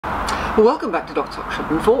Well, welcome back to Doc's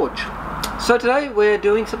Workshop and Forge. So today we're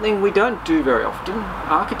doing something we don't do very often,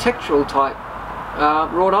 architectural type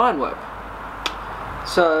wrought iron work.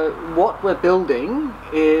 So what we're building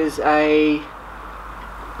is a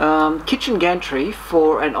kitchen gantry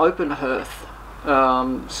for an open hearth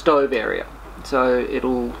stove area. So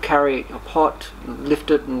it'll carry a pot,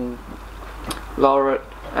 lift it and lower it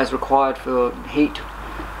as required for heat,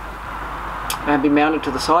 and be mounted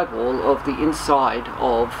to the sidewall of the inside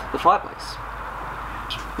of the fireplace.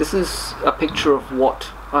 This is a picture of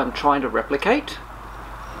what I'm trying to replicate,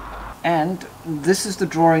 and this is the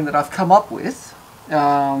drawing that I've come up with,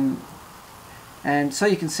 and so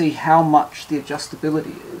you can see how much the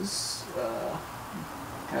adjustability is.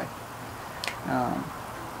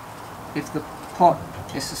 If the pot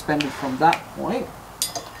is suspended from that point,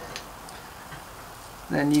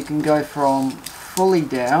 then you can go from fully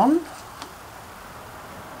down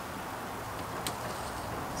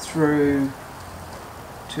through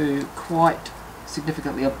to quite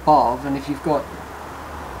significantly above, and if you've got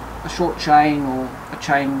a short chain or a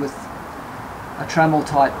chain with a trammel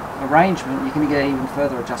type arrangement, you can get even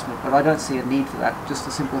further adjustment, but I don't see a need for that. Just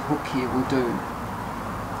a simple hook here will do.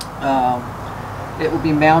 It will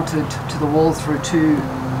be mounted to the wall through two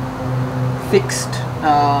fixed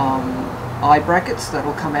eye brackets that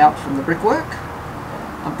will come out from the brickwork.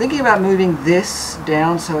 I'm thinking about moving this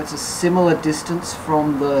down so it's a similar distance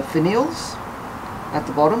from the finials at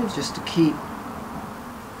the bottom, just to keep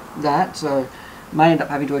that. So I may end up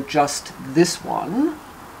having to adjust this one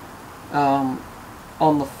on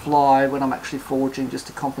the fly when I'm actually forging, just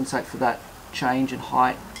to compensate for that change in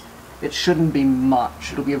height. It shouldn't be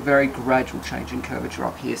much, it'll be a very gradual change in curvature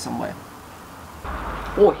up here somewhere,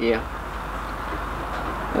 or here.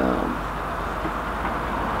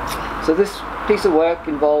 So this piece of work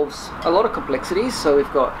involves a lot of complexities. So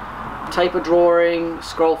we've got taper drawing,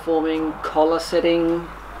 scroll forming, collar setting,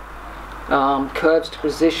 curves to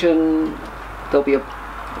position. There'll be a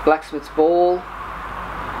blacksmith's ball,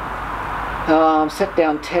 set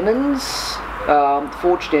down tenons,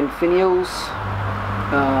 forged end finials,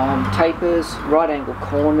 tapers, right angle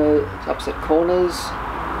corners, upset corners,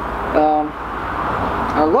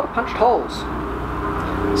 and a lot of punched holes.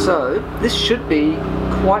 So this should be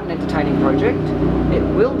quite an entertaining project. It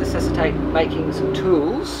will necessitate making some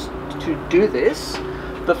tools to do this,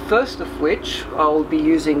 the first of which I'll be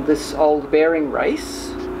using this old bearing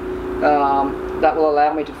race that will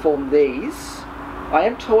allow me to form these. I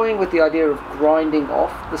am toying with the idea of grinding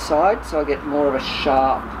off the side so I get more of a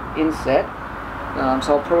sharp inset,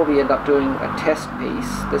 so I'll probably end up doing a test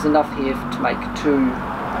piece. There's enough here to make two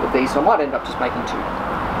of these, so I might end up just making two.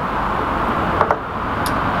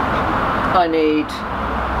 I need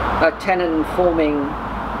a tenon forming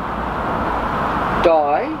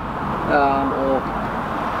die or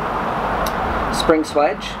spring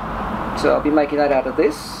swage, so I'll be making that out of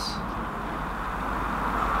this.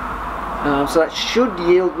 So that should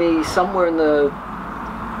yield me somewhere in the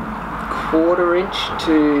 1/4 inch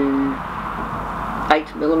to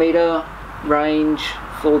 8mm range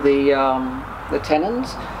for the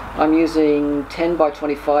tenons. I'm using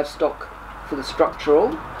 10x25 stock for the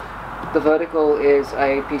structural. The vertical is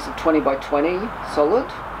a piece of 20x20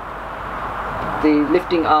 solid. The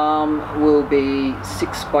lifting arm will be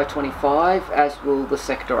 6x25, as will the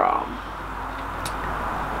sector arm.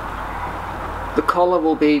 The collar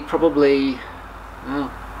will be probably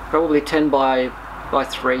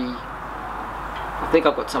 10x3. I think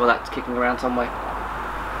I've got some of that kicking around somewhere.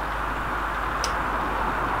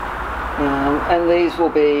 And these will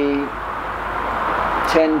be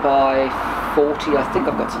 10x40. I think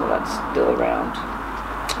I've got some of that still around.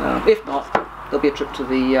 If not, there'll be a trip to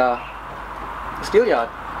the steel yard.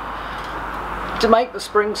 To make the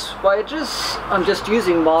spring swages, I'm just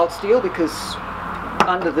using mild steel because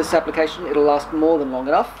under this application it'll last more than long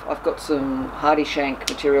enough. I've got some hardy shank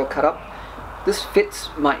material cut up. This fits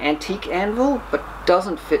my antique anvil but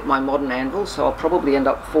doesn't fit my modern anvil, so I'll probably end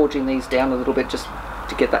up forging these down a little bit just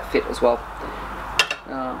to get that fit as well.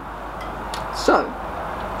 So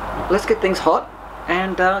let's get things hot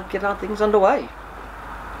and get our things underway.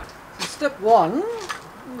 So step one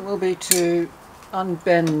will be to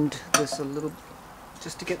unbend this a little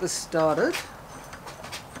just to get this started.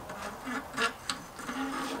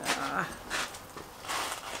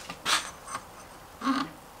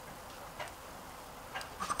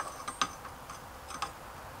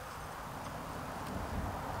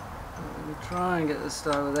 Try and get this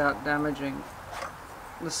started without damaging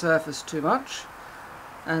the surface too much,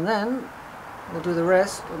 and then we'll do the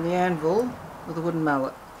rest on the anvil with a wooden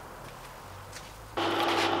mallet.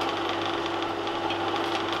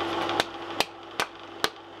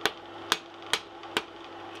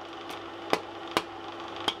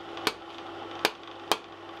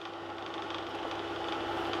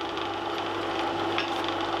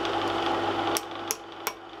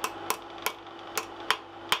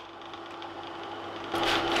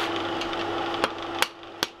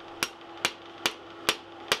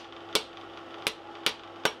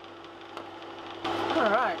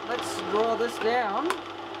 this down.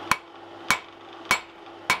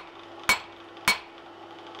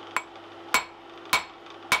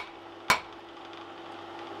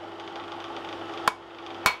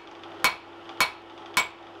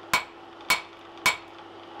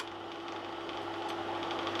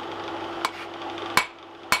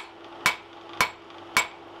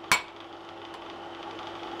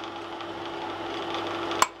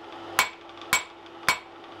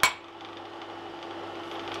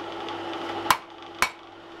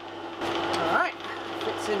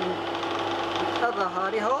 In the other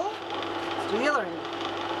hardy hole. Let's do the other end.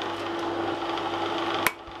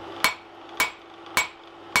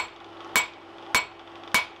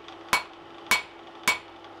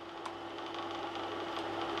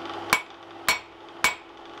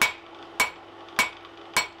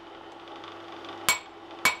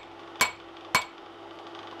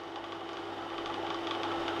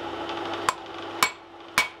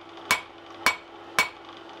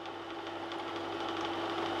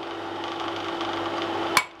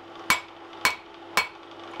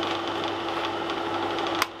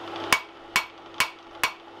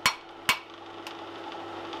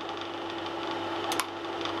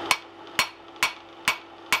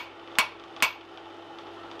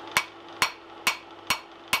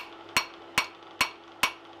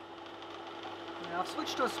 I've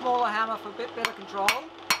switched to a smaller hammer for a bit better control.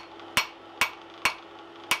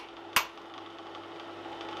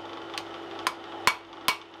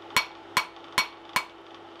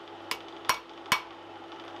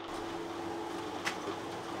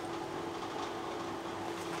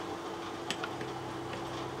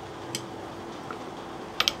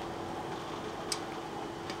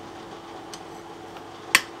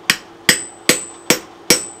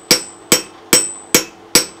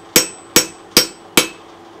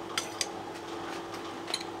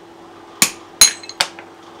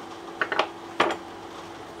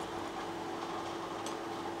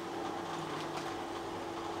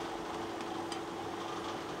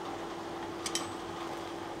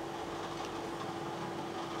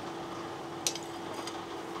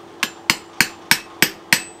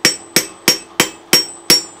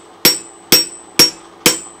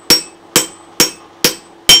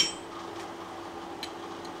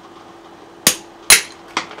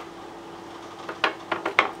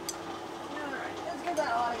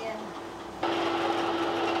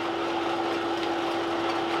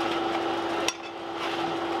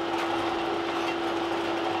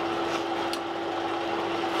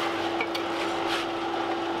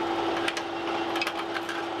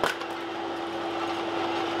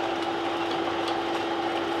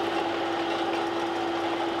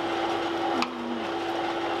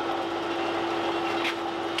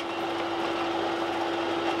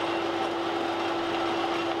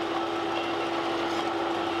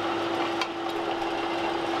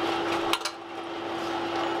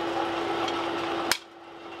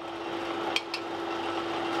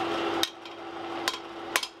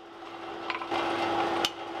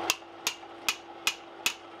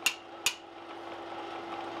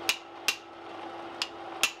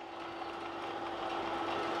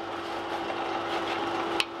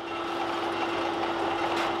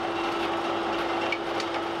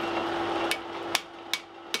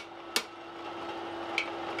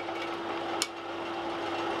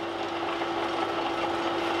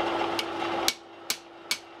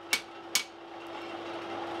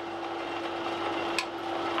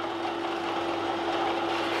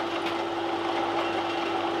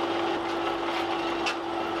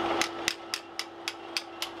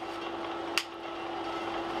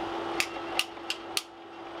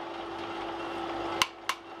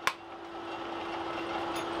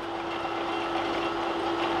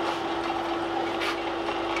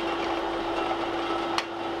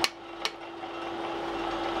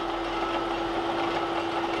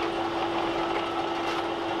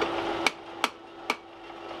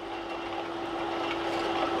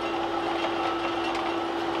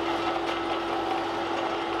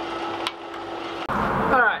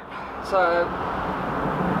 So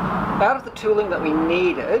out of the tooling that we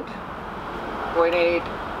needed, we need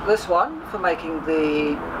this one for making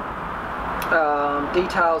the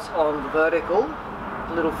details on the vertical,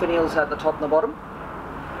 the little finials at the top and the bottom.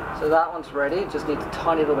 So that one's ready, it just needs a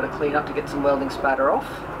tiny little bit of clean up to get some welding spatter off.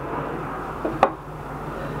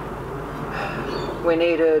 We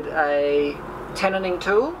needed a tenoning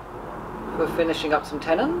tool for finishing up some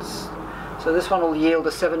tenons. So this one will yield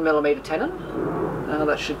a 7mm tenon.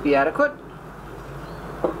 That should be adequate.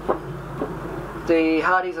 The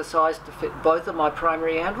hardies are sized to fit both of my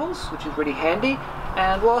primary anvils, which is really handy.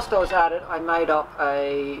 And whilst I was at it, I made up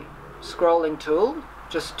a scrolling tool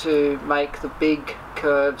just to make the big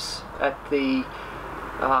curves at the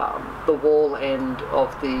wall end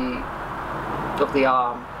of the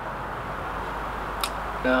arm.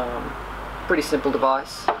 Pretty simple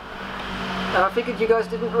device, and I figured you guys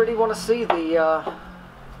didn't really want to see the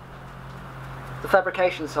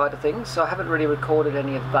fabrication side of things, so I haven't really recorded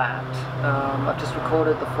any of that. I've just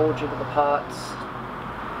recorded the forging of the parts,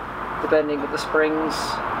 the bending of the springs.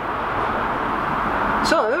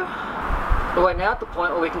 So we're now at the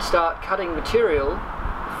point where we can start cutting material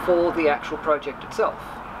for the actual project itself.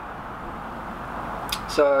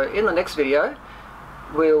 So in the next video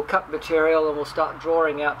we'll cut material and we'll start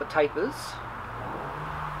drawing out the tapers,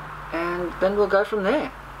 and then we'll go from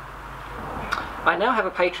there. I now have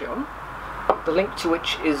a Patreon, the link to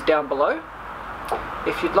which is down below.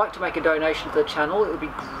 If you'd like to make a donation to the channel, it would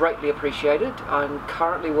be greatly appreciated. I'm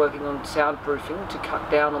currently working on soundproofing to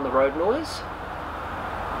cut down on the road noise.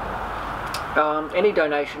 Any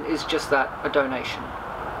donation is just that, a donation.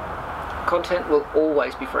 Content will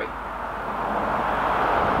always be free.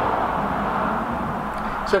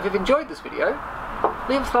 So if you've enjoyed this video,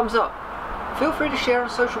 leave a thumbs up. Feel free to share on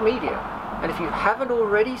social media. And if you haven't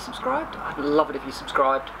already subscribed, I'd love it if you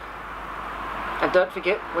subscribed. And don't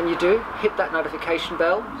forget, when you do, hit that notification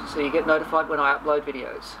bell so you get notified when I upload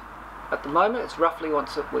videos. At the moment, it's roughly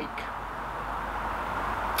once a week.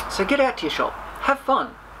 So get out to your shop, have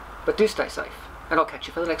fun, but do stay safe, and I'll catch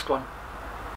you for the next one.